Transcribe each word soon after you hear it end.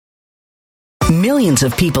Millions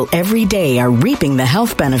of people every day are reaping the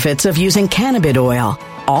health benefits of using cannabis oil,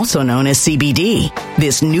 also known as CBD.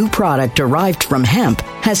 This new product derived from hemp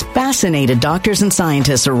has fascinated doctors and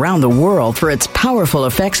scientists around the world for its powerful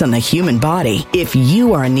effects on the human body. If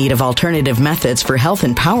you are in need of alternative methods for health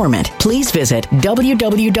empowerment, please visit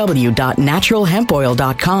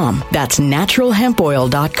www.naturalhempoil.com. That's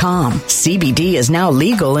naturalhempoil.com. CBD is now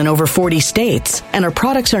legal in over 40 states, and our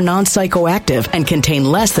products are non-psychoactive and contain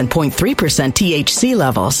less than 0.3% THC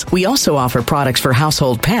levels. We also offer products for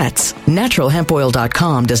household pets.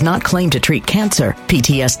 Naturalhempoil.com does not claim to treat cancer,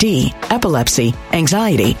 PTSD, epilepsy,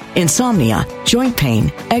 anxiety, insomnia, joint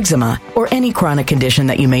pain, eczema, or any chronic condition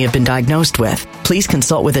that you may have been diagnosed with. Please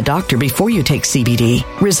consult with a doctor before you take CBD.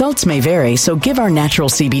 Results may vary, so give our natural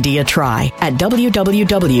CBD a try at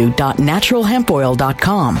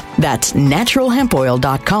www.naturalhempoil.com. That's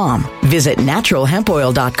naturalhempoil.com. Visit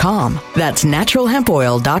naturalhempoil.com. That's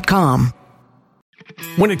naturalhempoil.com.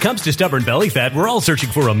 When it comes to stubborn belly fat, we're all searching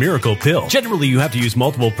for a miracle pill. Generally, you have to use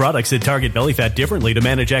multiple products that target belly fat differently to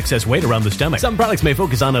manage excess weight around the stomach. Some products may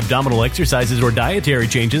focus on abdominal exercises or dietary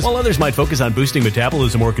changes, while others might focus on boosting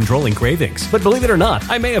metabolism or controlling cravings. But believe it or not,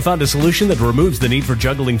 I may have found a solution that removes the need for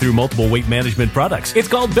juggling through multiple weight management products. It's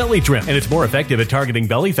called Belly Trim, and it's more effective at targeting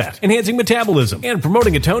belly fat, enhancing metabolism, and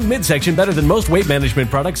promoting a toned midsection better than most weight management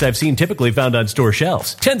products I've seen typically found on store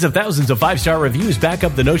shelves. Tens of thousands of 5-star reviews back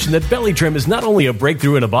up the notion that Belly Trim is not only a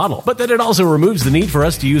breakthrough in a bottle, but that it also removes the need for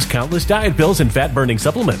us to use countless diet pills and fat-burning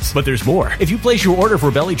supplements. But there's more. If you place your order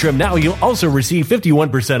for Belly Trim now, you'll also receive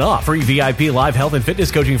 51% off, free VIP live health and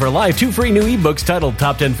fitness coaching for life, 2 free new ebooks titled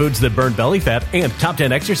Top 10 Foods That Burn Belly Fat and Top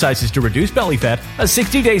 10 Exercises to Reduce Belly Fat, a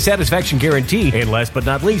 60-day satisfaction guarantee, and last but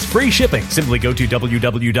not least, free shipping. Simply go to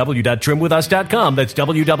www.trimwithus.com. That's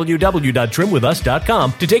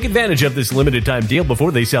www.trimwithus.com to take advantage of this limited time deal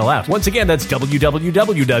before they sell out. Once again, that's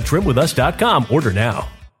www.trimwithus.com. Order now.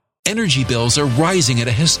 Energy bills are rising at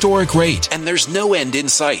a historic rate, and there's no end in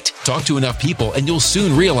sight. Talk to enough people, and you'll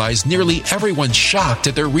soon realize nearly everyone's shocked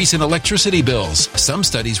at their recent electricity bills. Some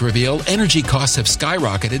studies reveal energy costs have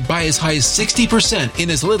skyrocketed by as high as 60%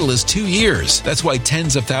 in as little as 2 years. That's why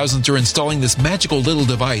tens of thousands are installing this magical little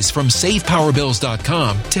device from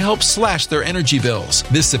SavePowerBills.com to help slash their energy bills.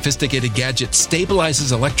 This sophisticated gadget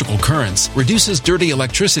stabilizes electrical currents, reduces dirty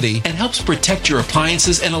electricity, and helps protect your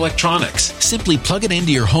appliances and electronics. Simply plug it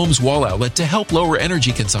into your home's wall outlet to help lower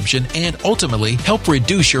energy consumption and ultimately help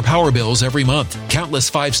reduce your power bills every month.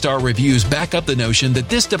 Countless 5-star reviews back up the notion that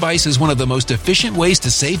this device is one of the most efficient ways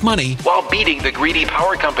to save money while beating the greedy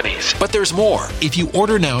power companies. But there's more. If you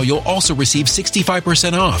order now, you'll also receive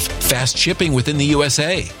 65% off, fast shipping within the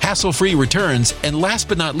USA, hassle-free returns, and last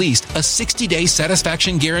but not least, a 60-day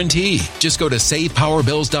satisfaction guarantee. Just go to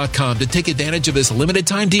SavePowerBills.com to take advantage of this limited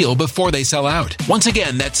time deal before they sell out. Once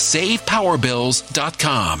again, that's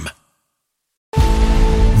SavePowerBills.com.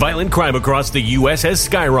 Violent crime across the U.S. has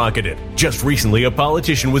skyrocketed. Just recently, a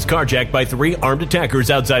politician was carjacked by 3 armed attackers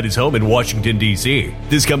outside his home in Washington, D.C.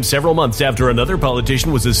 This comes several months after another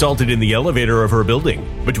politician was assaulted in the elevator of her building.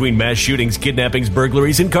 Between mass shootings, kidnappings,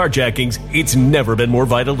 burglaries, and carjackings, it's never been more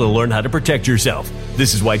vital to learn how to protect yourself.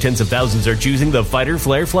 This is why tens of thousands are choosing the Fighter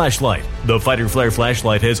Flare flashlight. The Fighter Flare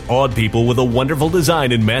flashlight has awed people with a wonderful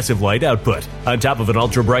design and massive light output. On top of an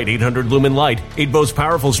ultra-bright 800-lumen light, it boasts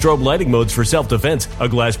powerful strobe lighting modes for self-defense, a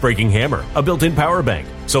glass-breaking hammer, a built-in power bank,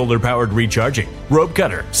 solar-powered recharging, rope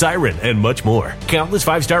cutter, siren, and much more. Countless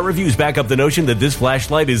 5-star reviews back up the notion that this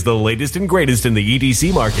flashlight is the latest and greatest in the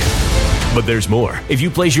EDC market. But there's more. If you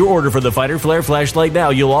place your order for the Fighter Flare flashlight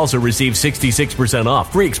now, you'll also receive 66%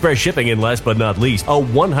 off, free express shipping, and last but not least, a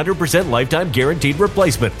 100% lifetime guaranteed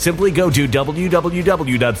replacement. Simply go to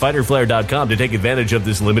www.fighterflare.com to take advantage of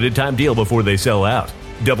this limited time deal before they sell out.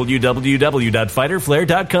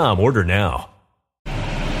 www.fighterflare.com. Order now.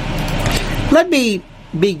 Let me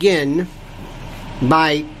begin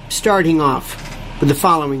by starting off with the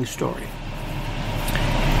following story.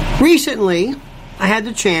 Recently, I had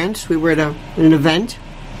the chance, we were at an event,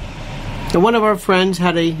 and one of our friends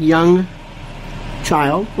had a young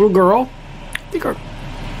child, little girl, I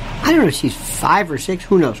don't know if she's 5 or 6,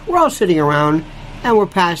 who knows. We're all sitting around, and we're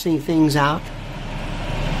passing things out.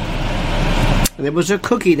 And there was a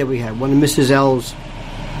cookie that we had, one of Mrs. L's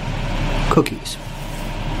cookies.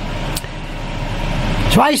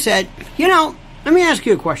 So I said, let me ask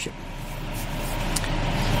you a question.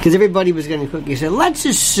 Because everybody was getting a cookie. I said, let's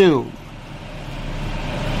assume.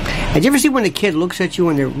 Did you ever see when a kid looks at you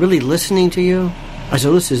when they're really listening to you? I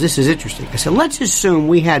said, this is interesting. I said, let's assume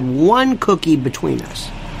we had one cookie between us.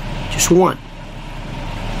 Just one.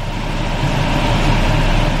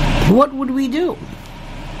 What would we do?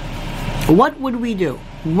 What would we do?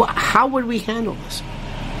 how would we handle this?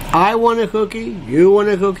 I want a cookie, you want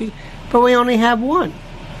a cookie, but we only have one.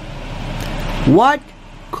 What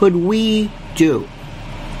could we do?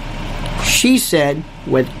 She said,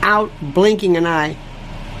 without blinking an eye,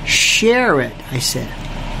 share it, I said.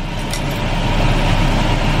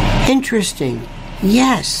 Interesting.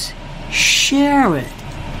 Yes, share it.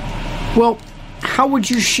 Well, how would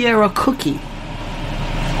you share a cookie?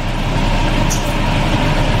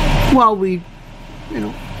 Well, we,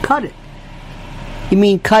 cut it. You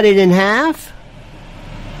mean cut it in half?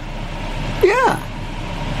 Yeah.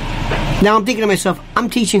 Now I'm thinking to myself, I'm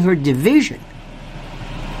teaching her division.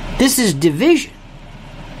 This is division.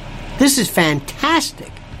 This is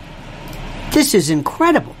fantastic. This is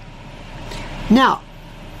incredible. Now,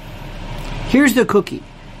 here's the cookie.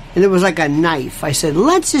 And it was like a knife. I said,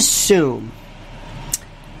 let's assume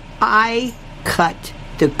I cut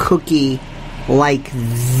the cookie like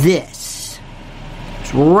this.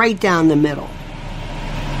 It's right down the middle.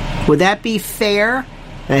 Would that be fair?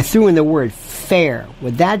 And I threw in the word fair.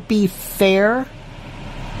 Would that be fair?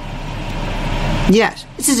 Yes.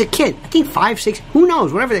 This is a kid. I think 5, 6, who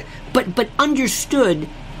knows, whatever. But understood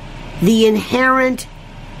the inherent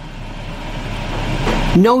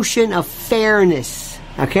notion of fairness.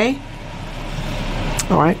 Okay?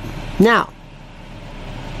 All right. Now,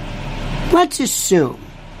 let's assume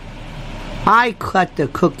I cut the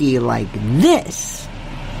cookie like this,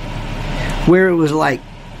 where it was like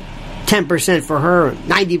 10% for her,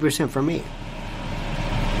 90% for me.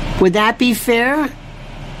 Would that be fair?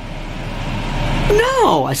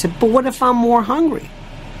 No. I said, but what if I'm more hungry?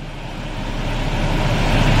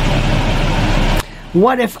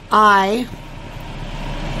 What if I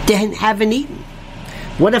haven't eaten?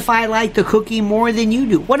 What if I like the cookie more than you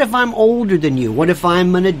do? What if I'm older than you? What if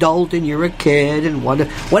I'm an adult and you're a kid? And what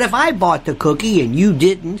if I bought the cookie and you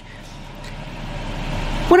didn't?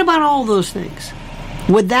 What about all those things?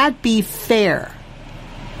 Would that be fair?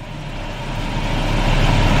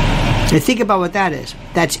 And think about what that is.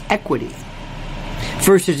 That's equity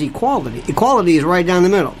versus equality. Equality is right down the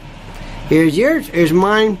middle. Here's yours, here's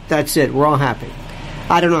mine, that's it. We're all happy.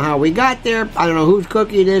 I don't know how we got there. I don't know whose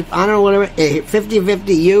cookie it is. I don't know whatever.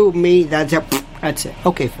 50-50, you, me, that's it. That's it.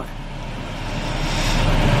 Okay, fine.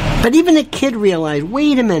 But even a kid realized,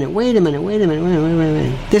 wait a minute.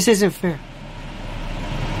 This isn't fair.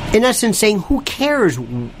 In essence, saying, who cares?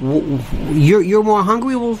 You're more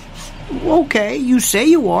hungry? Well, okay, you say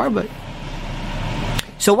you are, but...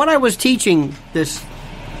 So what I was teaching this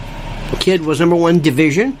kid was, number one,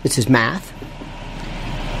 division. This is math.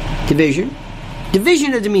 Division.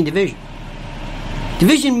 Division doesn't mean division.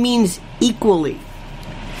 Division means equally.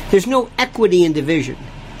 There's no equity in division.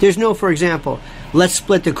 There's no, for example, let's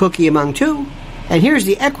split the cookie among two. And here's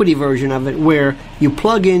the equity version of it, where you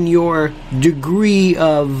plug in your degree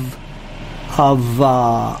of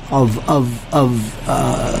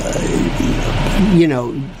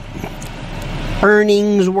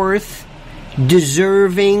earnings worth,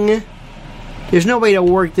 deserving. There's no way to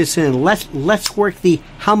work this in. Let's work the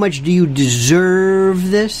how much do you deserve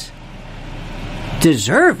this?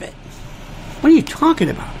 Deserve it? What are you talking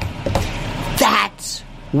about? That's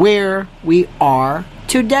where we are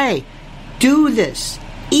today. Do this.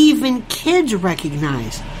 Even kids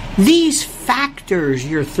recognize these factors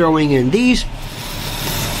you're throwing in. These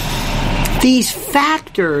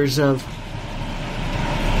factors of...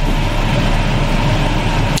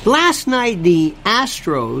 Last night the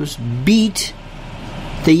Astros beat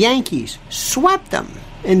the Yankees, swept them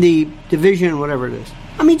in the division, whatever it is.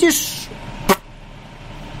 I mean, just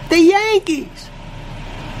the Yankees.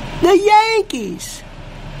 The Yankees.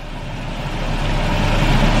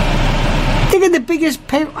 They got the biggest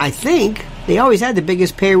payroll. I think they always had the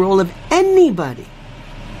biggest payroll of anybody.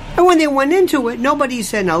 And when they went into it, nobody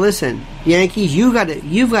said, "Now listen, Yankees, you've got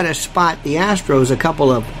to spot the Astros a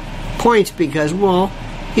couple of points because, well,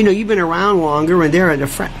 you've been around longer and they're at the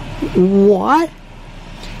front." What?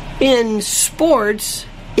 In sports,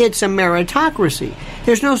 it's a meritocracy.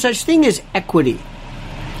 There's no such thing as equity.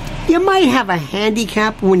 You might have a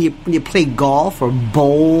handicap when you play golf or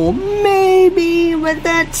bowl, maybe, but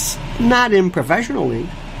that's not in professional league.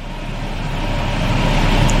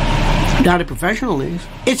 Not in professional leagues.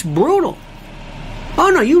 It's brutal.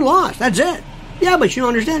 Oh, no, you lost. That's it. Yeah, but you don't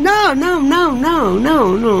understand. No.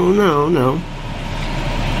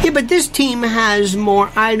 Yeah, but this team has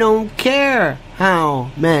more. I don't care how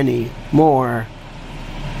many more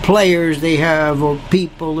players they have or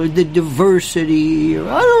people or the diversity or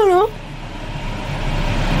I don't know.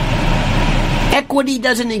 Equity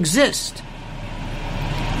doesn't exist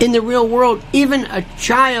in the real world. Even a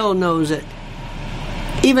child knows it.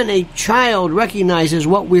 Even a child recognizes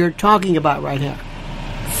what we're talking about right here.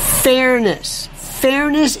 Fairness.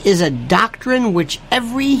 Fairness is a doctrine which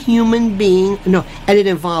every human being, and it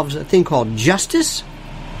involves a thing called justice.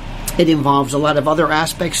 It involves a lot of other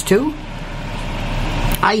aspects too.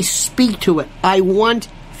 I speak to it. I want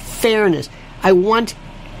fairness. I want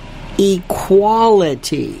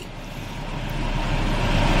equality.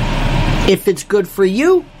 If it's good for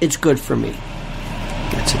you, it's good for me.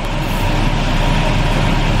 That's it.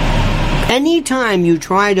 Anytime you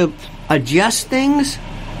try to adjust things,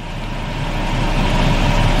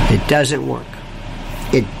 it doesn't work.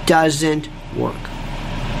 It doesn't work.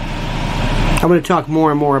 I'm going to talk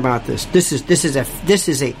more and more about this. This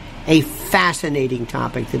is a fascinating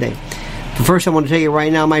topic today. But first, I want to tell you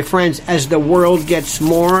right now, my friends, as the world gets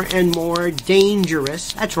more and more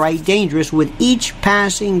dangerous, that's right, dangerous with each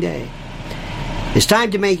passing day, it's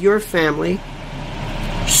time to make your family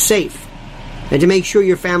safe and to make sure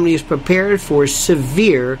your family is prepared for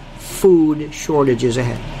severe food shortages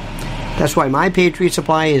ahead. That's why My Patriot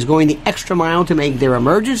Supply is going the extra mile to make their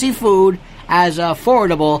emergency food as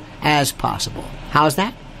affordable as possible. How's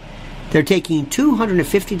that? They're taking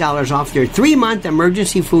 $250 off their 3-month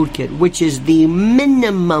emergency food kit, which is the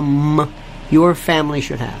minimum your family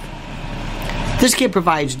should have. This kit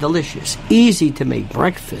provides delicious, easy-to-make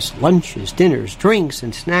breakfast, lunches, dinners, drinks,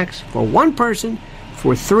 and snacks for one person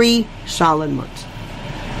for 3 solid months.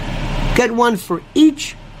 Get one for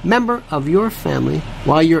each member of your family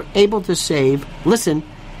while you're able to save, listen,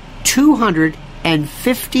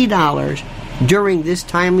 $250 during this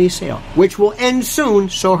timely sale, which will end soon,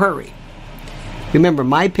 so hurry. Remember,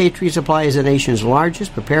 My Patriot Supply is the nation's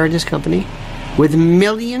largest preparedness company with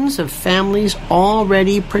millions of families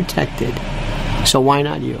already protected. So why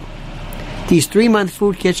not you? These 3-month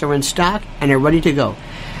food kits are in stock and are ready to go.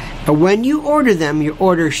 And when you order them, your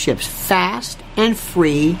order ships fast and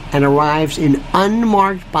free and arrives in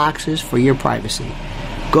unmarked boxes for your privacy.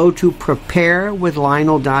 Go to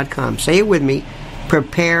preparewithlionel.com. Say it with me,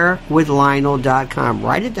 preparewithlionel.com.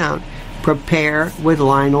 Write it down,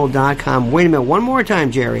 preparewithlionel.com. Wait a minute, one more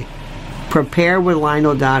time, Jerry.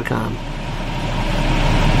 preparewithlionel.com.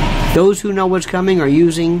 Those who know what's coming are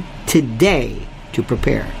using today to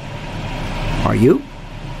prepare. Are you?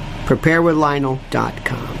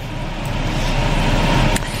 preparewithlionel.com.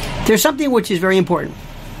 There's something which is very important.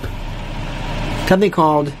 Something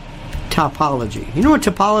called topology. You know what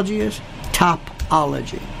topology is?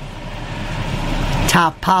 Topology.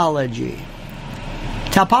 Topology.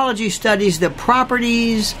 Topology studies the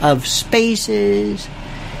properties of spaces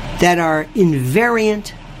that are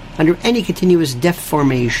invariant under any continuous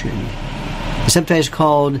deformation. It's sometimes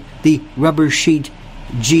called the rubber sheet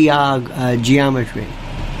geometry.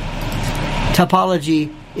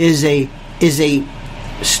 Topology is a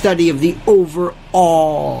study of the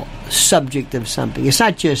overall subject of something. It's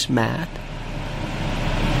not just math.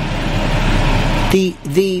 The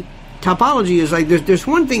topology is like there's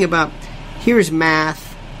one thing about here's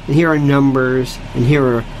math and here are numbers and here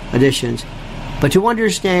are additions, but to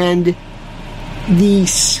understand the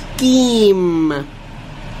scheme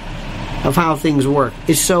of how things work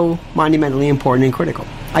is so monumentally important and critical.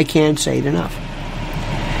 I can't say it enough.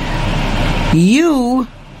 You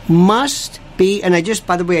must be, and I just,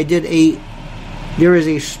 by the way, there is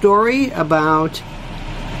a story about,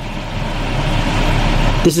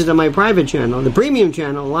 this is on my private channel, the premium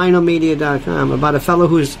channel, LionelMedia.com, about a fellow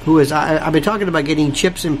who is I've been talking about getting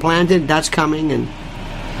chips implanted. That's coming, and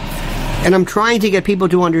I'm trying to get people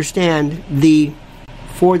to understand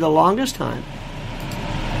for the longest time,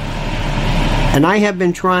 and I have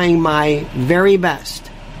been trying my very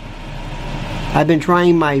best. I've been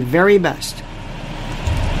trying my very best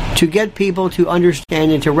to get people to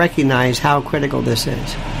understand and to recognize how critical this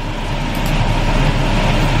is.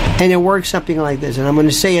 And it works something like this, and I'm going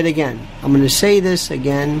to say it again. I'm going to say this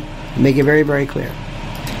again, make it very, very clear.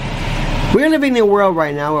 We're living in a world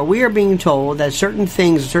right now where we are being told that certain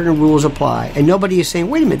things, certain rules apply, and nobody is saying,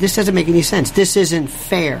 wait a minute, this doesn't make any sense. This isn't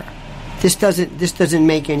fair. This doesn't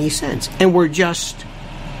make any sense. And we're just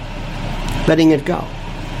letting it go.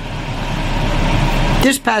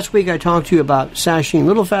 This past week I talked to you about Sasheen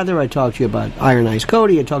Littlefeather, I talked to you about Iron Eyes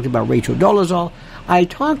Cody, I talked about Rachel Dolezal, I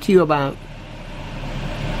talked to you about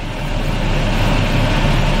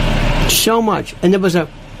so much. And there was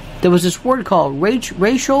this word called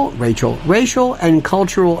racial and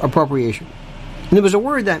cultural appropriation. And there was a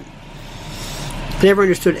word that I never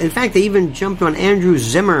understood. In fact, they even jumped on Andrew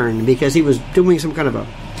Zimmern because he was doing some kind of a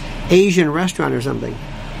Asian restaurant or something.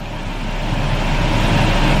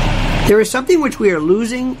 There is something which we are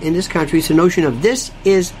losing in this country. It's the notion of this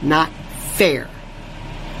is not fair.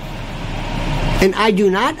 And I do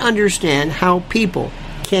not understand how people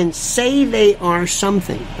can say they are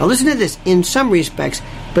something. Now listen to this, in some respects,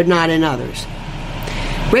 but not in others.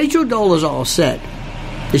 Rachel Dolezal said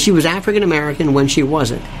that she was African American when she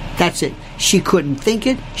wasn't. That's it. She couldn't think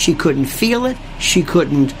it, she couldn't feel it, she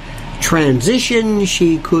couldn't transition,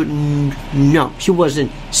 she couldn't, no. She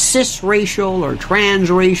wasn't cisracial or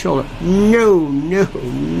transracial.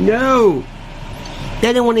 No. They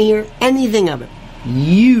didn't want to hear anything of it.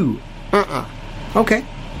 Okay.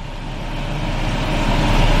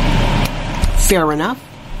 Fair enough.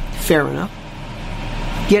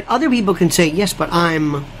 Yet other people can say, yes, but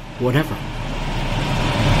I'm whatever.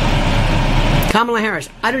 Kamala Harris,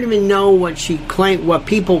 I don't even know what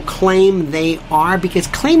people claim they are, because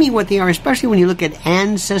claiming what they are, especially when you look at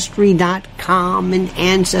Ancestry.com and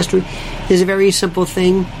Ancestry, is a very simple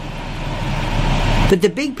thing. But the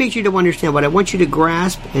big picture to understand, what I want you to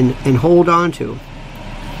grasp and hold on to,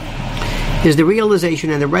 is the realization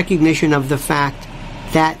and the recognition of the fact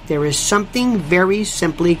that there is something very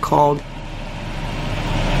simply called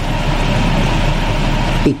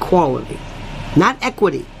equality. Not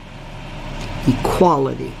equity.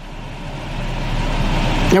 Equality.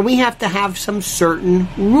 Now we have to have some certain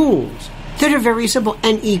rules that are very simple,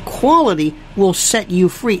 and equality will set you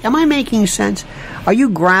free. Am I making sense? Are you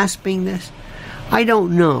grasping this? I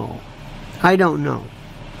don't know.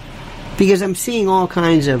 Because I'm seeing all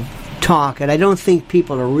kinds of talk, and I don't think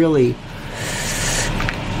people are really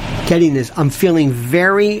getting this. I'm feeling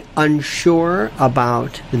very unsure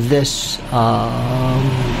about this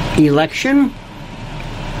election.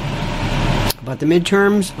 About the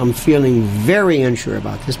midterms, I'm feeling very unsure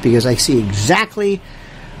about this, because I see exactly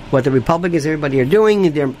what the Republicans, everybody are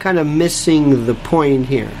doing. They're kind of missing the point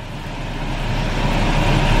here.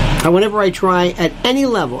 And whenever I try at any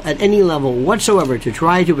level whatsoever to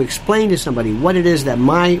try to explain to somebody what it is that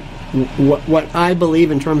what I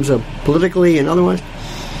believe in terms of politically and otherwise,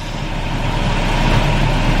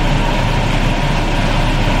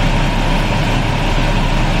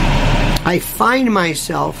 I find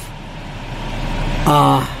myself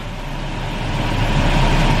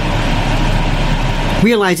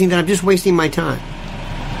realizing that I'm just wasting my time.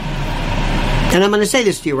 And I'm going to say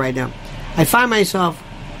this to you right now. I find myself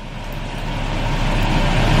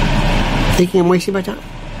thinking I'm wasting my time.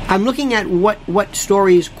 I'm looking at what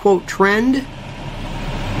stories, quote, trend.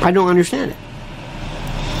 I don't understand it.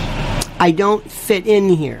 I don't fit in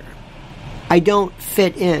here. I don't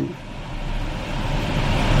fit in.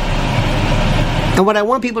 And what I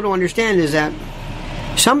want people to understand is that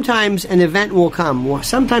sometimes an event will come.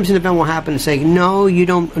 Sometimes an event will happen and say, no, you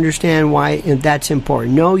don't understand why that's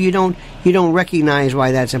important. No, you don't recognize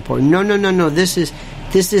why that's important. No. This is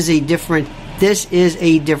a different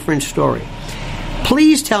story.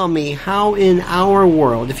 Please tell me how in our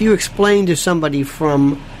world, if you explain to somebody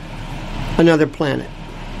from another planet,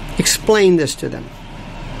 explain this to them.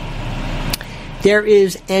 There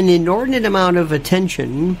is an inordinate amount of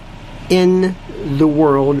attention in the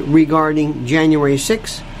world regarding January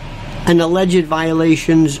 6th and alleged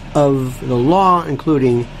violations of the law,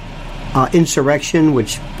 including insurrection,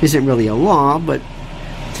 which isn't really a law, but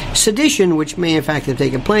sedition, which may in fact have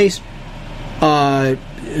taken place,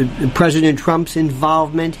 President Trump's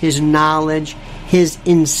involvement, his knowledge, his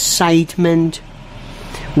incitement,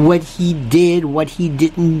 what he did, what he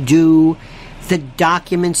didn't do, the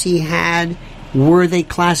documents he had, were they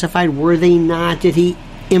classified, were they not, did he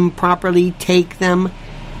improperly take them,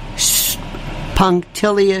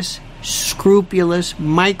 punctilious, scrupulous,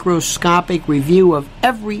 microscopic review of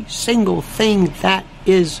every single thing that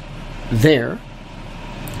is there,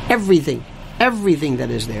 everything that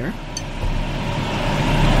is there.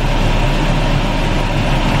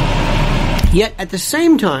 Yet at the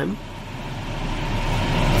same time,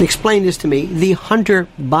 explain this to me, the Hunter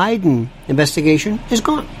Biden investigation is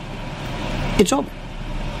gone. It's over.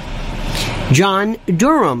 John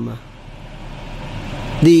Durham,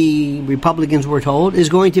 the Republicans were told, is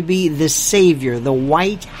going to be the savior, the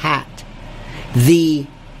white hat. He's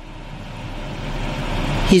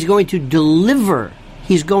going to deliver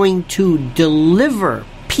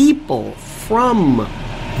people from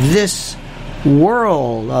this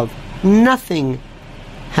world of nothing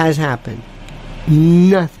has happened.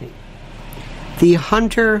 Nothing. The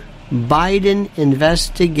Hunter Biden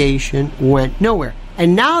investigation went nowhere.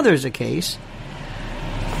 And now there's a case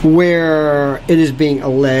where it is being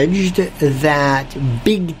alleged that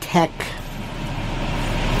big tech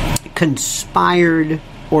conspired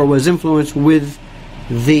or was influenced with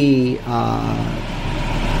the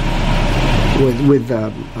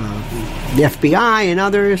FBI and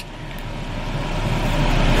others,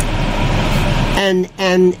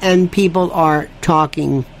 And people are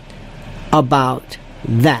talking about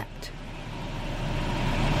that.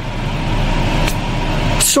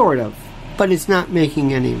 Sort of, but it's not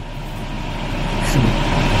making any.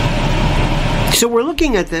 So we're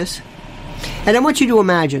looking at this, and I want you to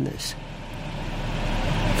imagine this.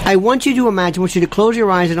 I want you to imagine, I want you to close your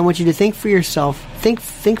eyes, and I want you to think for yourself,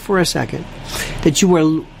 think for a second, that you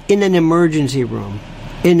were in an emergency room,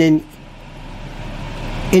 in an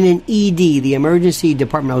ED, the emergency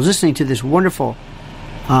department. I was listening to this wonderful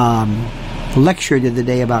lecture the other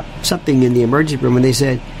day about something in the emergency room, and they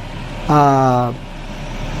said,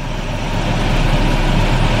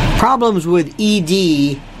 problems with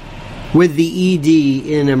ED, with the ED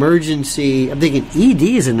in emergency. I'm thinking, ED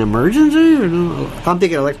is an emergency? I'm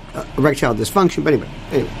thinking erectile dysfunction, but anyway.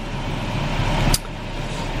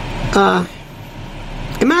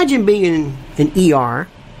 Imagine being in an ER,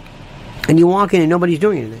 and you walk in and nobody's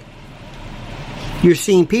doing anything. You're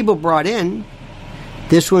seeing people brought in.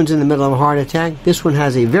 This one's in the middle of a heart attack. This one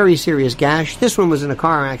has a very serious gash. This one was in a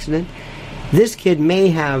car accident. This kid may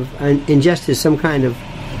have ingested some kind of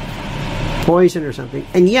poison or something.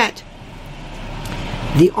 And yet,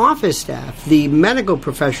 the office staff, the medical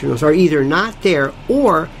professionals, are either not there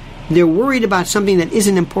or they're worried about something that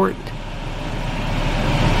isn't important.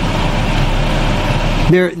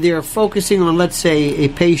 They're focusing on, let's say, a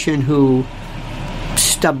patient who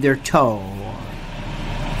stubbed their toe.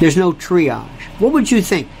 There's no triage. What would you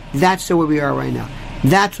think? That's the way we are right now.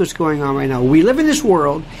 That's what's going on right now. We live in this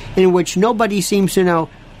world in which nobody seems to know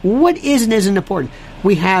what is and isn't important.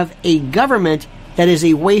 We have a government that is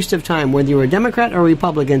a waste of time. Whether you're a Democrat or a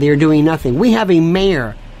Republican, they are doing nothing. We have a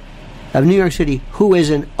mayor of New York City who is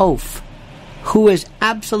an oaf, who is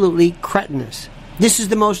absolutely cretinous. This is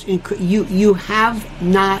the most... You have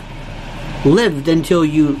not lived until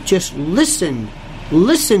you just listen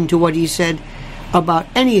to what he said about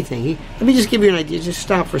anything. Let me just give you an idea. Just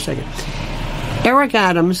stop for a second. Eric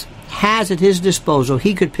Adams has at his disposal,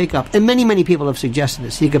 he could pick up, and many, many people have suggested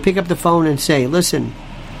this, he could pick up the phone and say, listen,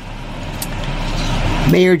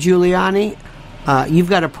 Mayor Giuliani, you've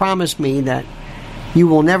got to promise me that you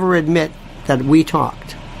will never admit that we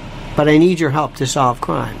talked, but I need your help to solve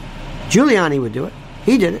crime. Giuliani would do it.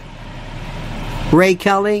 He did it. Ray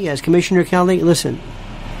Kelly, as Commissioner Kelly, listen,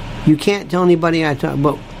 you can't tell anybody I talked,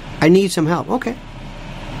 but I need some help. Okay.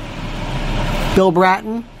 Bill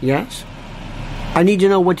Bratton, yes. I need to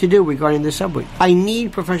know what to do regarding the subway. I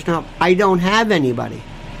need professional help. I don't have anybody.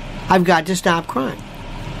 I've got to stop crime.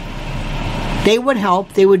 They would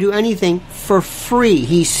help. They would do anything for free.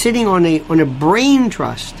 He's sitting on a brain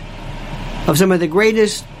trust of some of the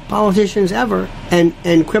greatest politicians ever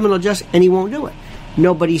and criminal justice, and he won't do it.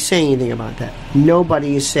 Nobody's saying anything about that.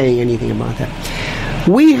 Nobody is saying anything about that.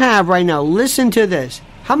 We have right now, listen to this.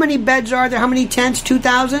 How many beds are there? How many tents?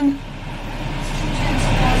 2,000?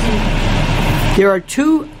 There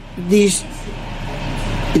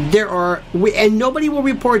are and nobody will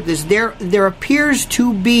report this. There appears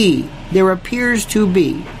to be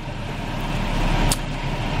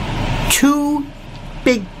two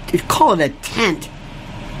big, call it a tent,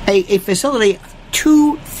 a facility,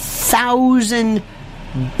 2,000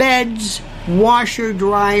 beds, washer,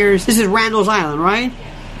 dryers. This is Randall's Island, right?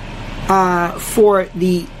 For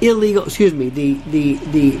the illegal,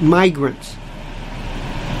 the migrants.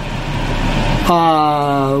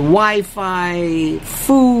 Wi-Fi,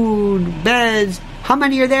 food, beds. How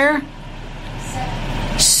many are there?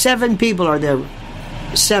 7 people are there.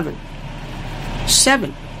 7.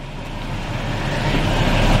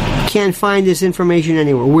 Can't find this information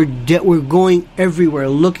anywhere. We're going everywhere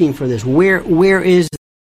looking for this. Where is?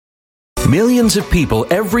 Millions of people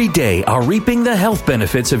every day are reaping the health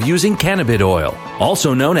benefits of using cannabis oil,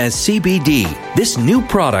 also known as CBD. This new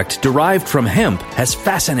product derived from hemp has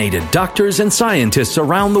fascinated doctors and scientists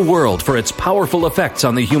around the world for its powerful effects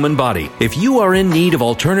on the human body. If you are in need of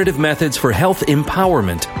alternative methods for health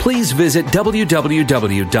empowerment, please visit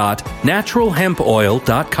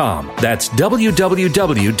www.naturalhempoil.com. That's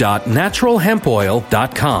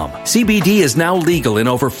www.naturalhempoil.com. CBD is now legal in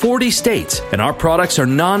over 40 states, and our products are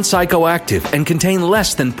non-psychoactive and contain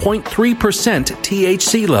less than 0.3%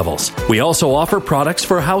 THC levels. We also offer products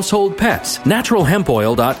for household pets.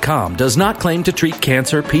 NaturalHempOil.com does not claim to treat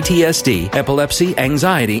cancer, PTSD, epilepsy,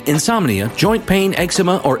 anxiety, insomnia, joint pain,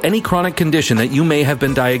 eczema, or any chronic condition that you may have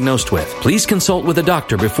been diagnosed with. Please consult with a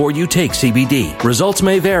doctor before you take CBD. Results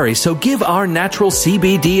may vary, so give our natural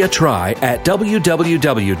CBD a try at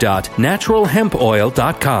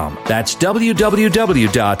www.naturalhempoil.com. That's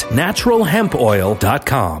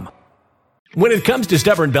www.naturalhempoil.com. When it comes to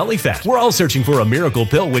stubborn belly fat, we're all searching for a miracle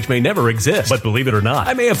pill which may never exist. But believe it or not,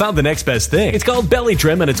 I may have found the next best thing. It's called Belly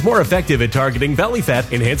Trim, and it's more effective at targeting belly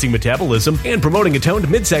fat, enhancing metabolism, and promoting a toned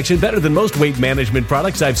midsection better than most weight management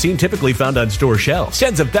products I've seen typically found on store shelves.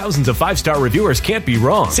 Tens of thousands of 5-star reviewers can't be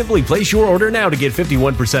wrong. Simply place your order now to get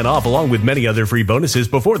 51% off along with many other free bonuses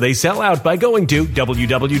before they sell out by going to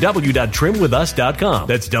www.trimwithus.com.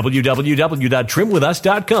 That's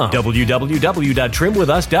www.trimwithus.com.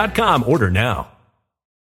 www.trimwithus.com. Order now.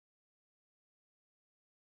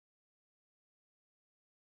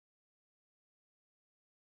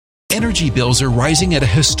 Energy bills are rising at a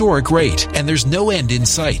historic rate, and there's no end in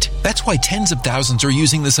sight. That's why tens of thousands are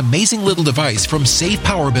using this amazing little device from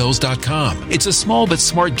SavePowerBills.com. It's a small but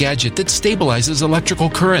smart gadget that stabilizes electrical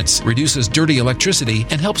currents, reduces dirty electricity,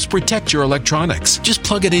 and helps protect your electronics. Just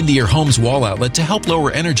plug it into your home's wall outlet to help lower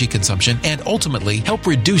energy consumption and ultimately help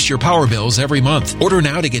reduce your power bills every month. Order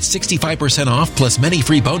now to get 65% off plus many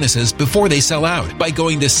free bonuses before they sell out by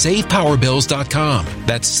going to SavePowerBills.com.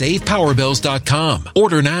 That's SavePowerBills.com.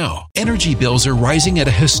 Order now. Energy bills are rising at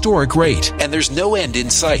a historic rate, and there's no end in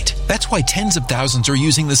sight. That's why tens of thousands are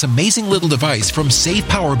using this amazing little device from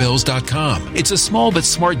SavePowerBills.com. It's a small but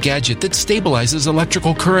smart gadget that stabilizes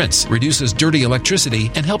electrical currents, reduces dirty electricity,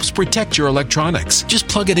 and helps protect your electronics. Just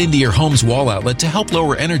plug it into your home's wall outlet to help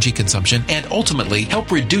lower energy consumption and ultimately help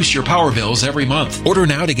reduce your power bills every month. Order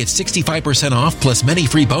now to get 65% off plus many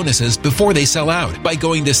free bonuses before they sell out by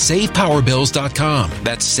going to SavePowerBills.com.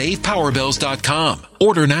 That's SavePowerBills.com.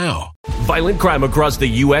 Order now. Violent crime across the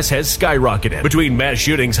U.S. has skyrocketed. Between mass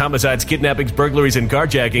shootings, homicides, kidnappings, burglaries, and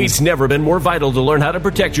carjackings, it's never been more vital to learn how to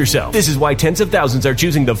protect yourself. This is why tens of thousands are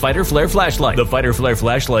choosing the Fighter Flare flashlight. The Fighter Flare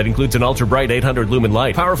flashlight includes an ultra-bright 800 lumen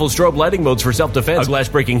light, powerful strobe lighting modes for self-defense, a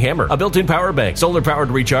glass-breaking hammer, a built-in power bank, solar-powered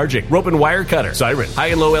recharging, rope and wire cutter, siren, high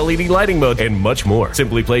and low LED lighting mode, and much more.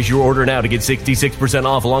 Simply place your order now to get 66%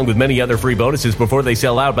 off along with many other free bonuses before they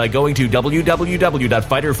sell out by going to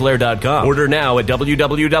www.fighterflare.com. Order now at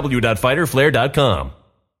www.fighterflare.com.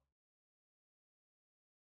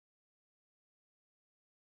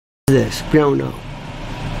 This, we don't know.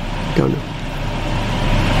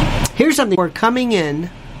 Here's something. We're coming in.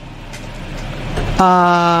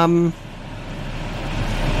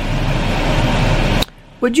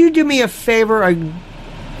 Would you do me a favor?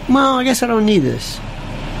 Well, I guess I don't need this.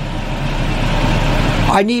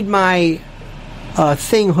 I need my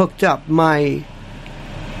thing hooked up. My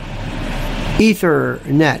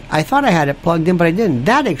Ethernet. I thought I had it plugged in, but I didn't.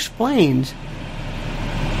 That explains.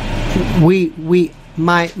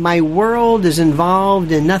 My world is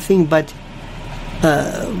involved in nothing but.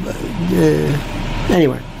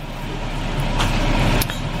 Anyway.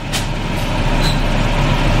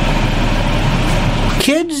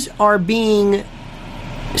 Kids are being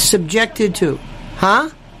subjected to,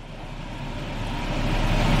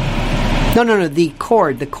 No, the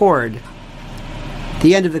cord.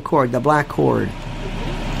 The end of the cord, the black cord.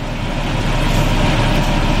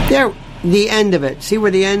 There, the end of it. See where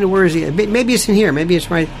the end, where is the end? Maybe it's in here. Maybe it's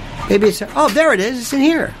right. Maybe it's, oh, there it is. It's in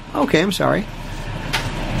here. Okay, I'm sorry.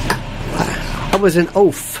 That was an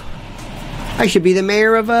oaf. I should be the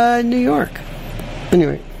mayor of New York.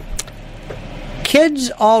 Anyway. Kids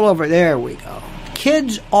all over. There we go.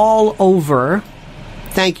 Kids all over.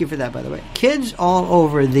 Thank you for that, by the way. Kids all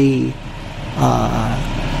over the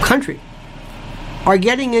country are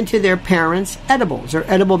getting into their parents' edibles or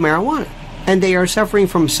edible marijuana. And they are suffering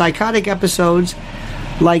from psychotic episodes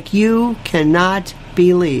like you cannot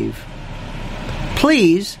believe.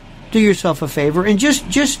 Please do yourself a favor and just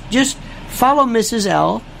follow Mrs.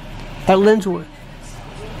 L at Lindsworth.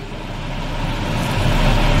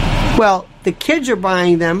 Well, the kids are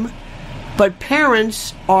buying them, but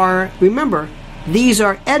parents are, remember, these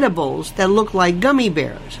are edibles that look like gummy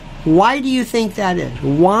bears. Why do you think that is?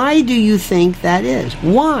 Why do you think that is?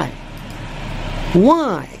 Why?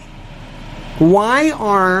 Why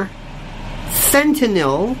are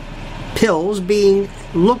fentanyl pills they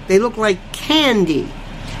look like candy?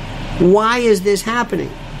 Why is this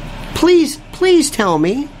happening? Please tell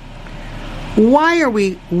me.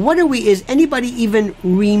 Is anybody even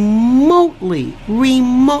remotely,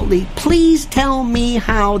 please tell me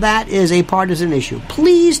how that is a partisan issue.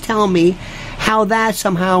 Please tell me how that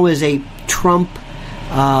somehow is a Trump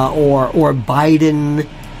or Biden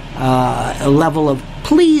level of,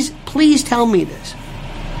 please tell me this.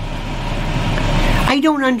 I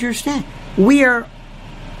don't understand. Let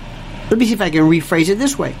me see if I can rephrase it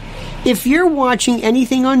this way. If you're watching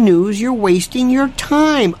anything on news, you're wasting your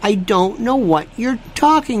time. I don't know what you're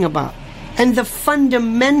talking about. And the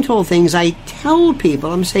fundamental things I tell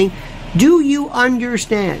people, I'm saying, do you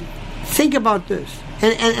understand? Think about this.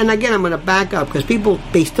 And again, I'm going to back up because people,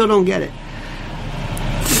 they still don't get it.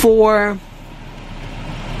 For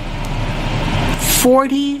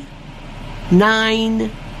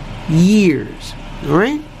 49 years, all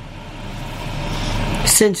right?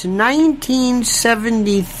 Since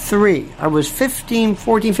 1973, I was 15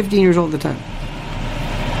 years old at the time.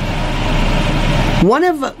 One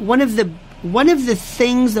of the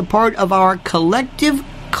things, the part of our collective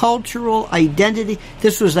cultural identity,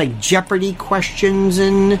 this was like Jeopardy questions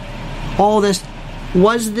and all this,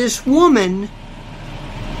 was this woman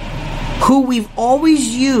who we've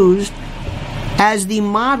always used as the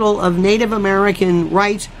model of Native American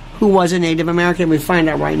rights, who was a Native American. We find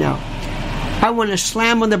out right now. I want to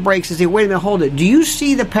slam on the brakes and say, wait a minute, hold it. Do you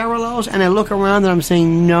see the parallels? And I look around and I'm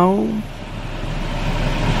saying, no.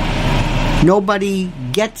 Nobody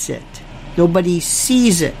gets it. Nobody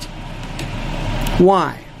sees it.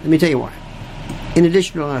 Why? Let me tell you why. In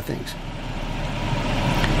addition to a lot of things.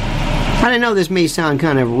 I know this may sound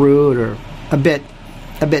kind of rude or a bit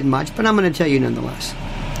much, but I'm going to tell you nonetheless.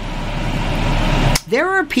 There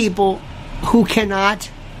are people who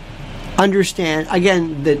cannot understand,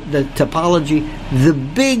 again, the topology, the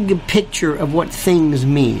big picture of what things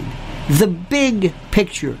mean. The big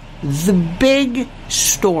picture. The big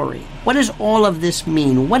story. What does all of this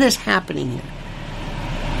mean? What is happening here?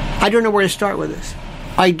 I don't know where to start with this.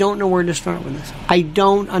 I don't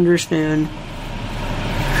understand.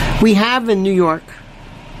 We have in New York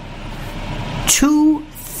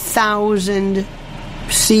 2,000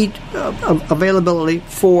 seat availability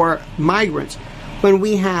for migrants. When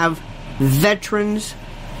we have veterans,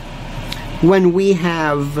 when we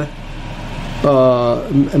have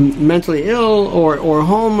mentally ill or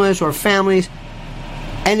homeless or families,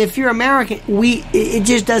 and if you're American, it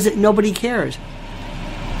just doesn't, nobody cares.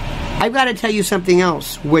 I've got to tell you something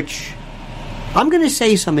else, which I'm going to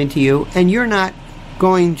say something to you, and you're not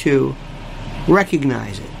going to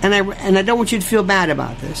recognize it. And I don't want you to feel bad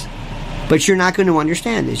about this, but you're not going to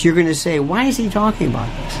understand this. You're going to say, why is he talking about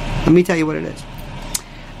this? Let me tell you what it is.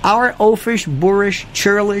 Our oafish, boorish,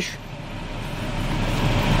 churlish,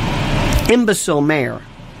 imbecile mayor,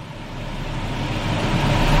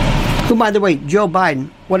 who, by the way, Joe Biden,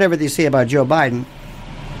 whatever they say about Joe Biden,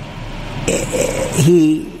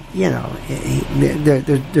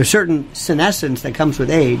 there's certain senescence that comes with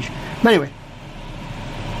age. But anyway,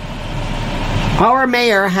 our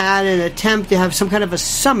mayor had an attempt to have some kind of a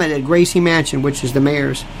summit at Gracie Mansion, which is the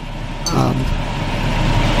mayor's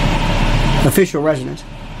official residence.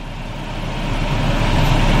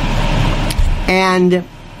 And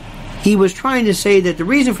he was trying to say that the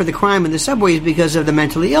reason for the crime in the subway is because of the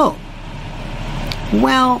mentally ill.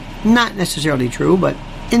 Well, not necessarily true, but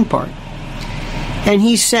in part. And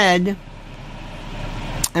he said,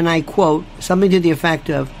 and I quote, something to the effect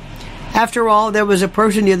of, after all, there was a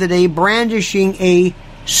person the other day brandishing a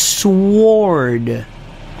sword.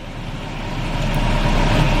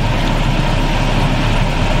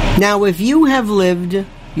 Now, if you have lived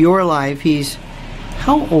your life,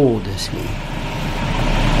 how old is he?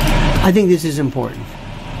 I think this is important.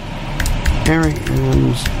 Aaron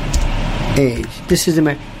Adams' age.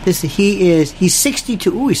 He's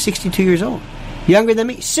 62. Ooh, he's 62 years old. Younger than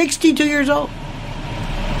me. 62 years old.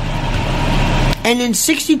 And in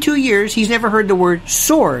 62 years, he's never heard the word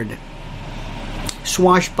sword.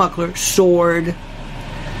 Swashbuckler, sword.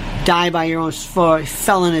 Die by your own sword.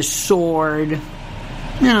 Felonious sword.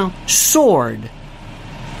 Sword.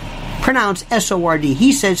 Pronounced S-O-R-D.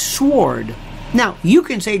 He says sword. Now, you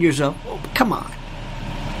can say to yourself, oh, come on.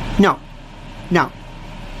 No.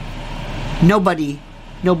 Nobody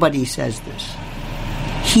says this.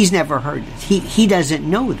 He's never heard this. He doesn't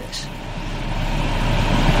know this.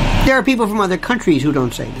 There are people from other countries who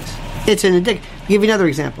don't say this. It's an addiction. I'll give you another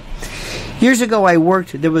example. Years ago, I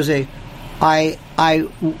worked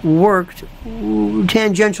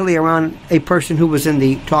tangentially around a person who was in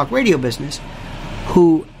the talk radio business,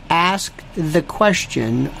 who asked the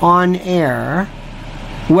question on air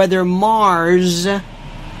whether Mars, the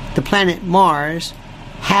planet Mars,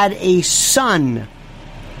 had a sun,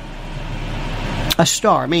 a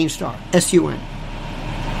star, main star, S-U-N.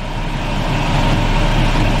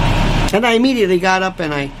 And I immediately got up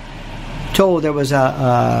and I told, there was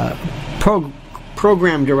a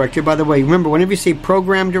program director. By the way, remember, whenever you say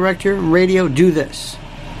program director in radio, do this.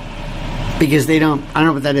 Because I don't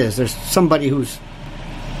know what that is. There's somebody who's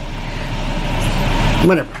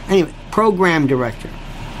whatever. Anyway, program director.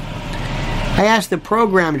 I asked the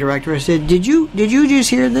program director, I said, did you just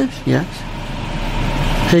hear this? Yes.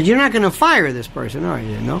 I said, you're not going to fire this person, are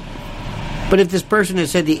you? No. But if this person had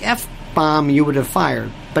said the F bomb you would have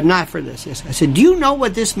fired, but not for this. Yes. I said, do you know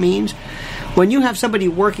what this means? When you have somebody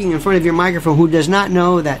working in front of your microphone who does not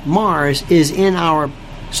know that Mars is in our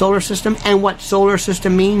solar system and what solar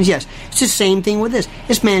system means, yes, it's the same thing with this.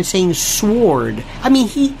 This man's saying sword. I mean,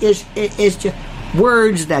 he is just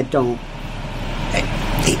words that don't.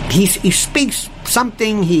 He speaks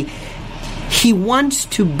something. He wants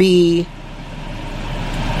to be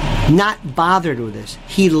not bothered with this.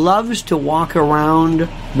 He loves to walk around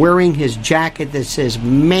wearing his jacket that says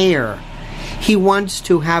mayor. He wants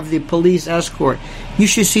to have the police escort. You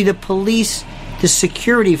should see the police, the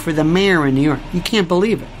security for the mayor in New York. You can't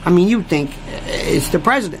believe it. I mean, you think it's the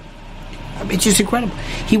president. I mean, it's just incredible.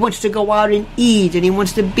 He wants to go out and eat, and he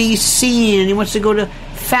wants to be seen, and he wants to go to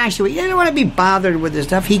fashion week. He doesn't want to be bothered with this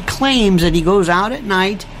stuff. He claims that he goes out at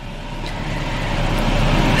night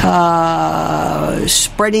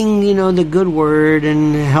spreading, the good word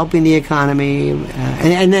and helping the economy,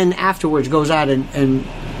 and then afterwards goes out and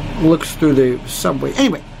looks through the subway.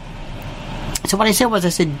 Anyway, so what I said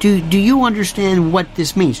was, do you understand what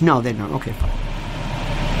this means? No, they don't. Okay, fine.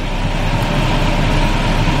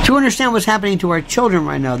 Do you understand what's happening to our children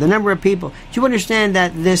right now? The number of people. Do you understand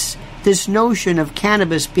that this notion of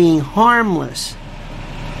cannabis being harmless?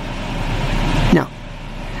 No.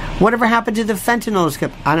 Whatever happened to the fentanyl?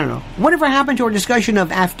 I don't know. Whatever happened to our discussion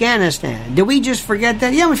of Afghanistan? Did we just forget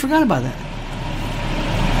that? Yeah, we forgot about that.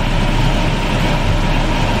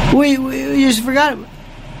 We just forgot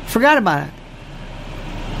about it.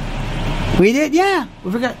 We did? Yeah,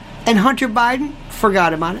 we forgot. And Hunter Biden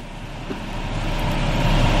forgot about it.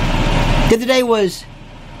 The other day was,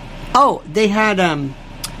 they had,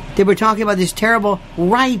 they were talking about these terrible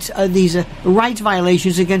rights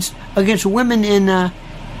violations against women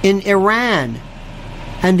in Iran,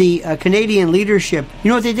 and the Canadian leadership. You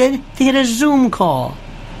know what they did? They had a Zoom call.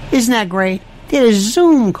 Isn't that great? They had a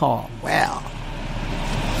Zoom call. Well,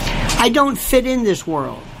 I don't fit in this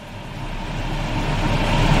world.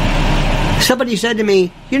 Somebody said to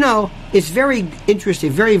me, it's very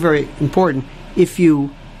interesting, very, very important if you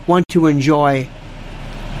want to enjoy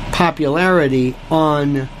popularity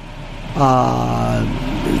on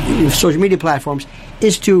social media platforms,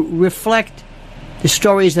 is to reflect the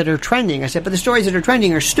stories that are trending. I said, but the stories that are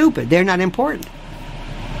trending are stupid. They're not important.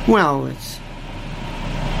 Well,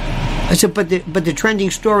 I said, but the trending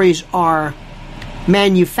stories are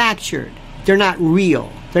manufactured. They're not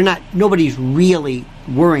real. Nobody's really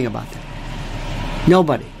worrying about that.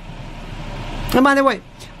 Nobody. And by the way,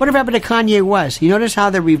 whatever happened to Kanye West? You notice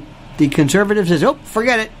how the conservative says,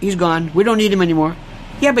 forget it, he's gone. We don't need him anymore.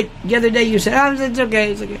 Yeah, but the other day you said, it's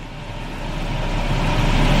okay.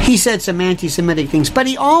 He said some anti-Semitic things, but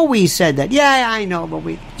he always said that. Yeah, I know, but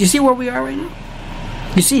do you see where we are right now?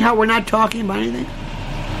 You see how we're not talking about anything?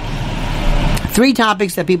 3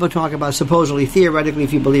 topics that people talk about, supposedly, theoretically,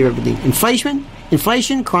 if you believe everything.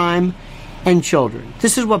 Inflation, crime, and children.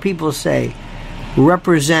 This is what people say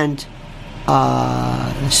represent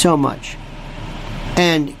so much.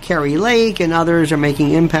 And Carrie Lake and others are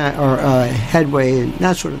making impact or headway and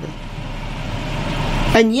that sort of thing.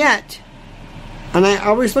 And yet, and I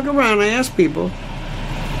always look around and I ask people,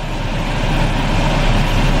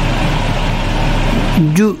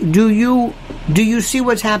 do you see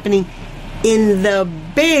what's happening in the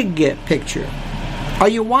big picture? Are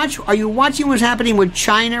you watching what's happening with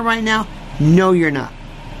China right now? No, you're not.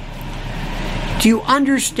 Do you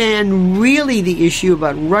understand really the issue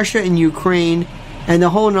about Russia and Ukraine and the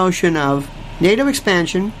whole notion of NATO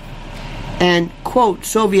expansion and, quote,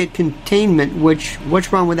 Soviet containment,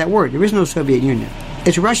 what's wrong with that word? There is no Soviet Union.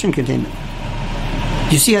 It's Russian containment.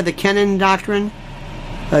 Do you see how the Kennan Doctrine,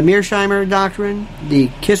 Mearsheimer Doctrine, the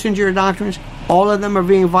Kissinger Doctrines, all of them are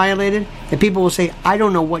being violated? And people will say, I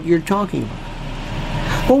don't know what you're talking about.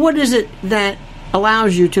 Well, what is it that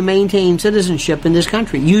allows you to maintain citizenship in this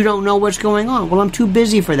country? You don't know what's going on. Well, I'm too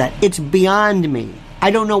busy for that. It's beyond me. I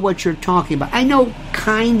don't know what you're talking about. I know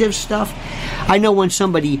kind of stuff. I know when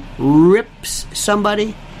somebody rips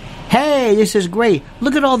somebody. Hey, this is great.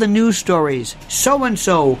 Look at all the news stories.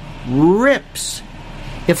 So-and-so rips.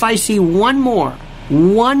 If I see one more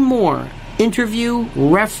interview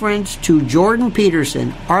reference to Jordan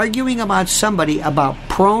Peterson arguing about somebody about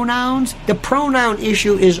pronouns, the pronoun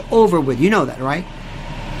issue is over with. You know that, right?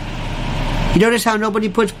 You notice how nobody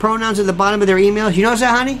puts pronouns at the bottom of their emails? You notice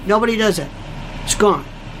that, honey? Nobody does that. It's gone.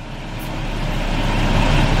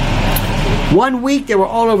 1 week, they were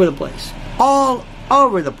all over the place. All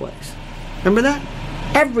over the place. Remember that?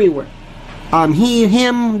 Everywhere. He,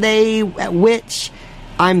 him, they, which.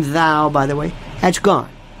 I'm thou, by the way. That's gone.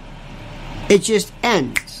 It just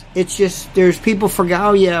ends. It's just, there's people forget,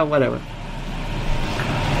 whatever.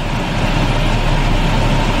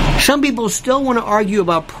 Some people still want to argue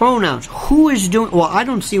about pronouns. Who is doing... Well, I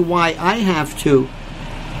don't see why I have to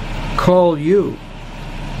call you.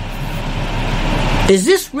 Is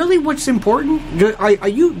this really what's important? Are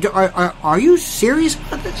you serious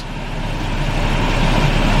about this?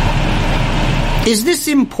 Is this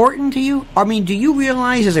important to you? I mean, do you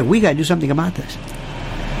realize that we got to do something about this?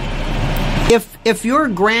 If your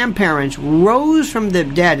grandparents rose from the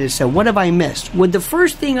dead and said, "What have I missed?" would the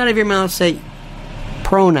first thing out of your mouth say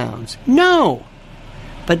pronouns? No.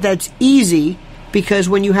 But that's easy, because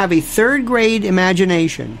when you have a third grade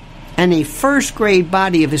imagination and a first grade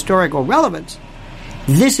body of historical relevance,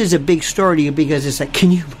 this is a big story to you, because it's like,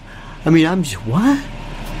 I'm just, what?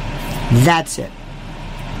 That's it.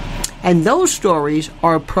 And those stories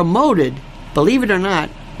are promoted, believe it or not,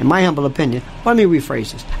 in my humble opinion. Let me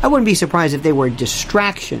rephrase this. I wouldn't be surprised if they were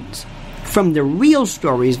distractions from the real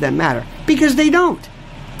stories that matter, because they don't.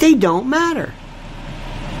 They don't matter.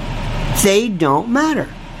 They don't matter.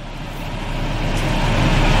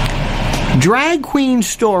 Drag queen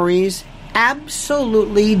stories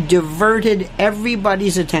absolutely diverted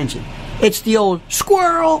everybody's attention. It's the old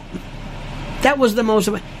squirrel. That was the most...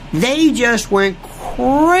 They just went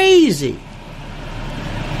crazy.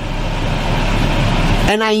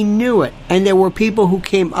 And I knew it. And there were people who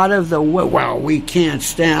came out of the... Well, we can't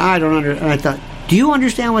stand... I don't understand. And I thought, do you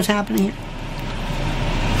understand what's happening here?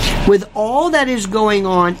 With all that is going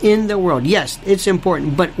on in the world, yes, it's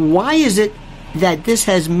important. But why is it that this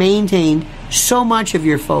has maintained so much of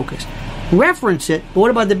your focus? Reference it, but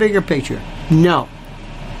what about the bigger picture? No.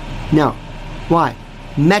 Why?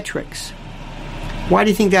 Metrics. Why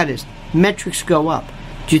do you think that is? Metrics go up.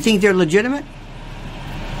 Do you think they're legitimate?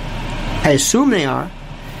 I assume they are.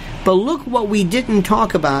 But look what we didn't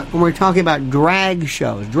talk about when we're talking about drag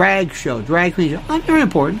shows, drag queen shows. They're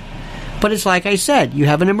important. But it's like I said, you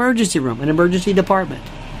have an emergency room, an emergency department.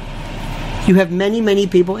 You have many, many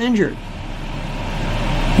people injured.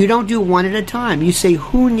 You don't do one at a time. You say,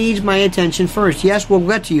 who needs my attention first? Yes, we'll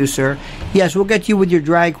get to you, sir. Yes, we'll get to you with your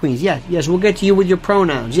drag queens. Yes, we'll get to you with your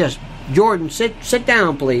pronouns. Yes, Jordan, sit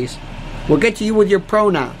down, please. We'll get to you with your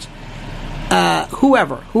pronouns.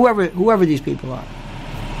 Whoever these people are.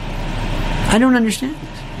 I don't understand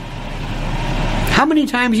this. How many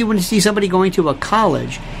times you want to see somebody going to a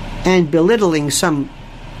college and belittling some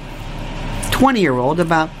 20-year-old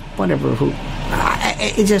about whatever, who...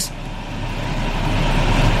 It just...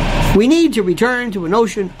 We need to return to a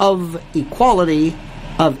notion of equality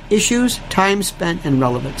of issues, time spent, and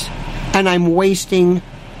relevance. And I'm wasting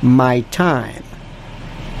my time.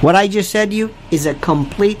 What I just said to you is a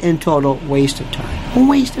complete and total waste of time. A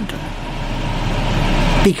waste of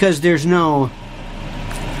time. Because there's no...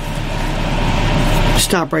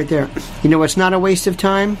 Stop right there. You know what's not a waste of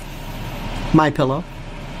time? MyPillow.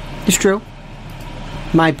 It's true.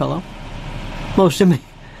 MyPillow. Most of me.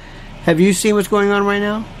 Have you seen what's going on right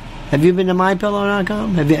now? Have you been to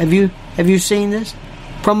MyPillow.com? Have you seen this?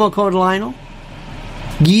 Promo code Lionel.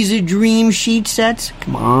 Giza Dream sheet sets.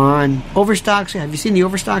 Come on. Overstock sale. Have you seen the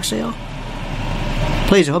overstock sale?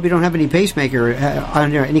 Please, I hope you don't have any pacemaker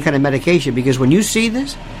under any kind of medication, because when you see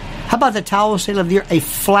this, how about the towel sale of the year? A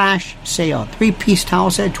flash sale. 3-piece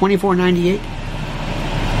towel set, $24.98.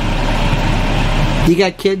 You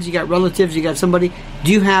got kids, you got relatives, you got somebody.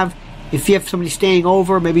 Do you have... If you have somebody staying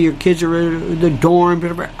over, maybe your kids are in the dorm,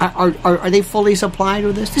 whatever, are they fully supplied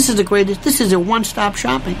with this? This is the greatest. This is a one-stop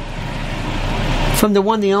shopping. From the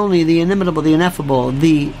one, the only, the inimitable, the ineffable,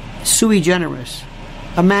 the sui generis,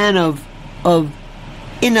 a man of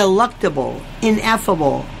ineluctable,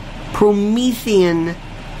 ineffable, Promethean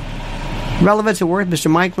relevance and worth,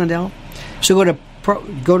 Mr. Mike Lindell. So go to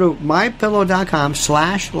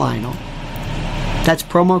mypillow.com/Lionel. That's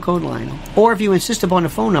promo code Lionel. Or if you insist upon a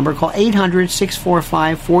phone number, call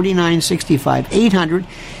 800-645-4965.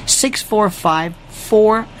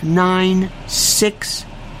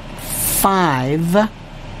 800-645-4965.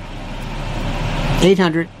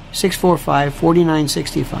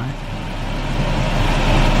 800-645-4965.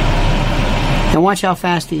 And watch how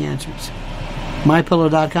fast he answers.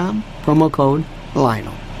 MyPillow.com, promo code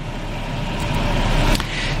Lionel.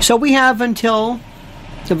 So we have until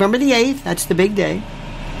November the 8th, that's the big day.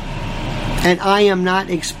 And I am not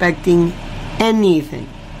expecting anything.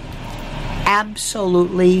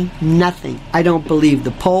 Absolutely nothing. I don't believe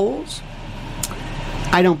the polls.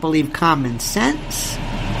 I don't believe common sense.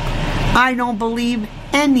 I don't believe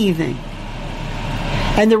anything.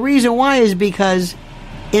 And the reason why is because,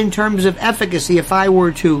 in terms of efficacy, if I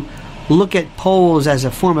were to look at polls as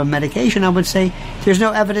a form of medication, I would say there's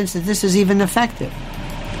no evidence that this is even effective.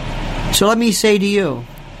 So let me say to you,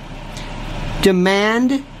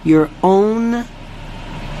 demand your own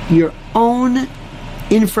your own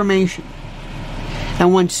information.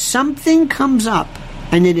 And when something comes up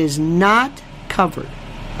and it is not covered,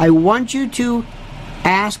 I want you to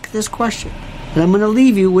ask this question. And I'm going to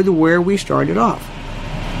leave you with where we started off.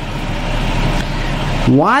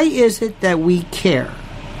 Why is it that we care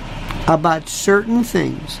about certain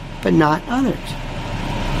things but not others?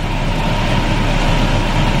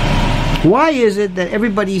 Why is it that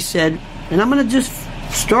everybody said, and I'm going to just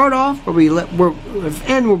start off end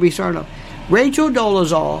where we started off. Rachel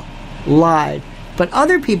Dolezal lied, but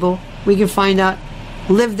other people, we can find out,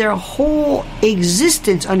 live their whole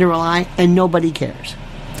existence under a lie and nobody cares.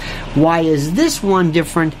 Why is this one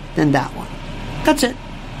different than that one? That's it.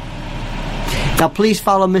 Now please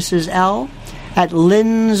follow Mrs. L at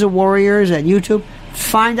Lynn's Warriors at YouTube.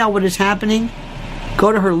 Find out what is happening.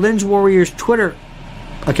 Go to her Lynn's Warriors Twitter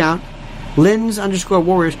account,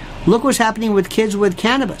 Lynn's_Warriors. Look what's happening with kids with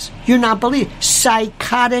cannabis. You're not believing.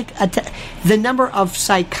 The number of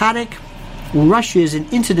psychotic rushes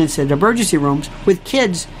and incidents at emergency rooms with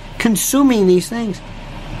kids consuming these things.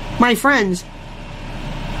 My friends,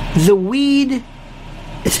 the weed,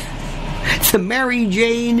 the Mary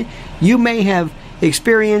Jane you may have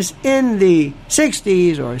experienced in the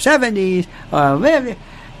 60s or 70s,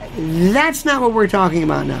 that's not what we're talking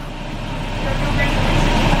about now.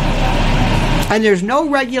 And there's no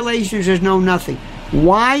regulations, there's no nothing.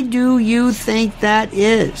 Why do you think that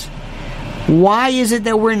is? Why is it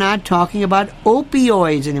that we're not talking about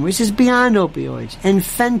opioids anymore? This is beyond opioids. And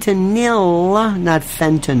fentanyl, not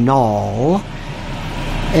fentanyl,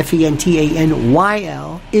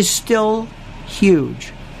 Fentanyl, is still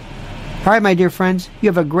huge. All right, my dear friends, you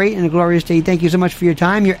have a great and a glorious day. Thank you so much for your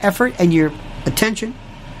time, your effort, and your attention.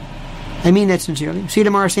 I mean that sincerely. See you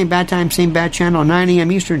tomorrow, same bad time, same bad channel, 9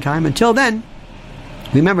 a.m. Eastern Time. Until then,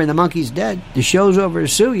 remember, the monkey's dead. The show's over to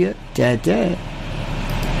sue you. Da-da.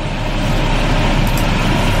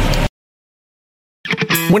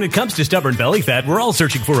 When it comes to stubborn belly fat, we're all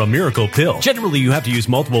searching for a miracle pill. Generally, you have to use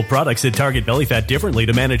multiple products that target belly fat differently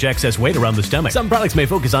to manage excess weight around the stomach. Some products may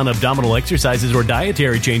focus on abdominal exercises or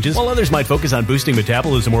dietary changes, while others might focus on boosting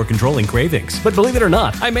metabolism or controlling cravings. But believe it or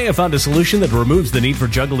not, I may have found a solution that removes the need for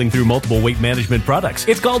juggling through multiple weight management products.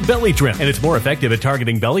 It's called Belly Trim, and it's more effective at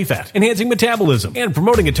targeting belly fat, enhancing metabolism, and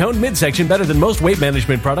promoting a toned midsection better than most weight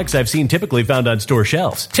management products I've seen typically found on store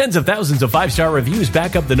shelves. Tens of thousands of 5-star reviews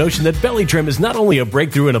back up the notion that Belly Trim is not only a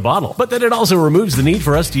breakthrough in a bottle, but that it also removes the need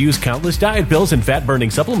for us to use countless diet pills and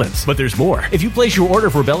fat-burning supplements. But there's more. If you place your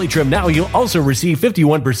order for Belly Trim now, you'll also receive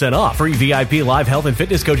 51% off, free VIP live health and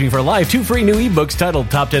fitness coaching for life, 2 free new ebooks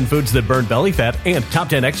titled Top 10 Foods That Burn Belly Fat and Top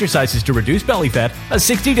 10 Exercises to Reduce Belly Fat, a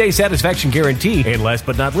 60-day satisfaction guarantee, and last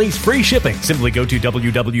but not least, free shipping. Simply go to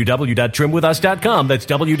www.trimwithus.com. That's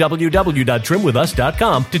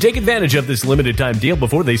www.trimwithus.com to take advantage of this limited time deal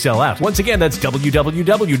before they sell out. Once again, that's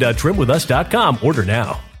www.trimwithus.com. Order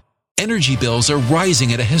now. Energy bills are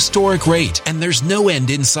rising at a historic rate, and there's no end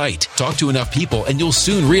in sight. Talk to enough people, and you'll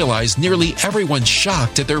soon realize nearly everyone's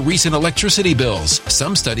shocked at their recent electricity bills.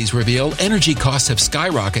 Some studies reveal energy costs have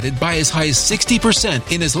skyrocketed by as high as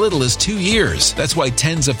 60% in as little as 2 years. That's why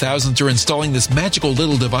tens of thousands are installing this magical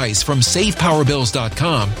little device from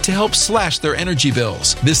SavePowerBills.com to help slash their energy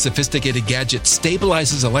bills. This sophisticated gadget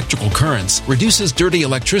stabilizes electrical currents, reduces dirty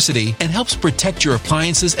electricity, and helps protect your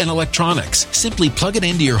appliances and electronics. Simply plug it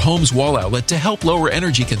into your home's wall outlet to help lower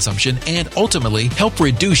energy consumption and ultimately help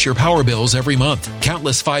reduce your power bills every month.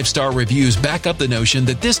 Countless 5-star reviews back up the notion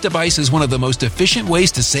that this device is one of the most efficient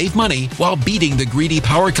ways to save money while beating the greedy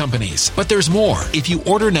power companies. But there's more. If you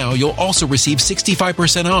order now, you'll also receive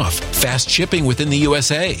 65% off, fast shipping within the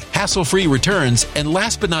USA, hassle-free returns, and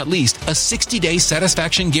last but not least, a 60-day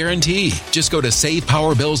satisfaction guarantee. Just go to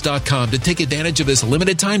SavePowerBills.com to take advantage of this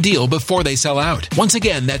limited time deal before they sell out. Once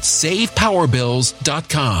again, that's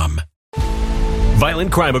SavePowerBills.com.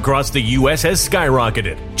 Violent crime across the U.S. has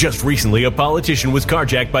skyrocketed. Just recently, a politician was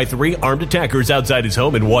carjacked by 3 armed attackers outside his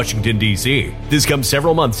home in Washington, D.C. This comes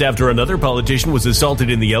several months after another politician was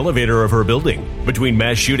assaulted in the elevator of her building. Between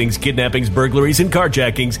mass shootings, kidnappings, burglaries, and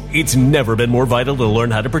carjackings, it's never been more vital to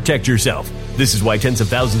learn how to protect yourself. This is why tens of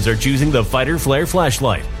thousands are choosing the Fighter Flare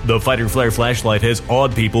flashlight. The Fighter Flare flashlight has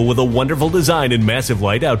awed people with a wonderful design and massive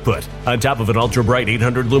light output. On top of an ultra-bright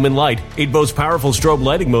 800-lumen light, it boasts powerful strobe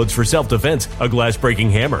lighting modes for self-defense, a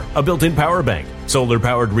glass-breaking hammer, a built-in power bank,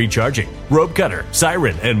 solar-powered recharging, rope cutter,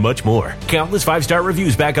 siren, and much more. Countless 5-star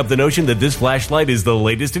reviews back up the notion that this flashlight is the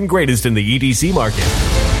latest and greatest in the EDC market.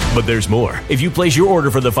 But there's more. If you place your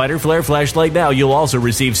order for the Fighter Flare flashlight now, you'll also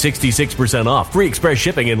receive 66% off, free express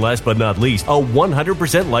shipping, and last but not least, a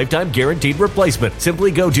 100% lifetime guaranteed replacement.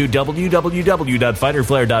 Simply go to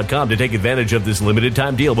www.fighterflare.com to take advantage of this limited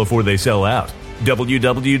time deal before they sell out.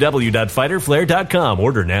 www.fighterflare.com.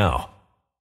 Order now.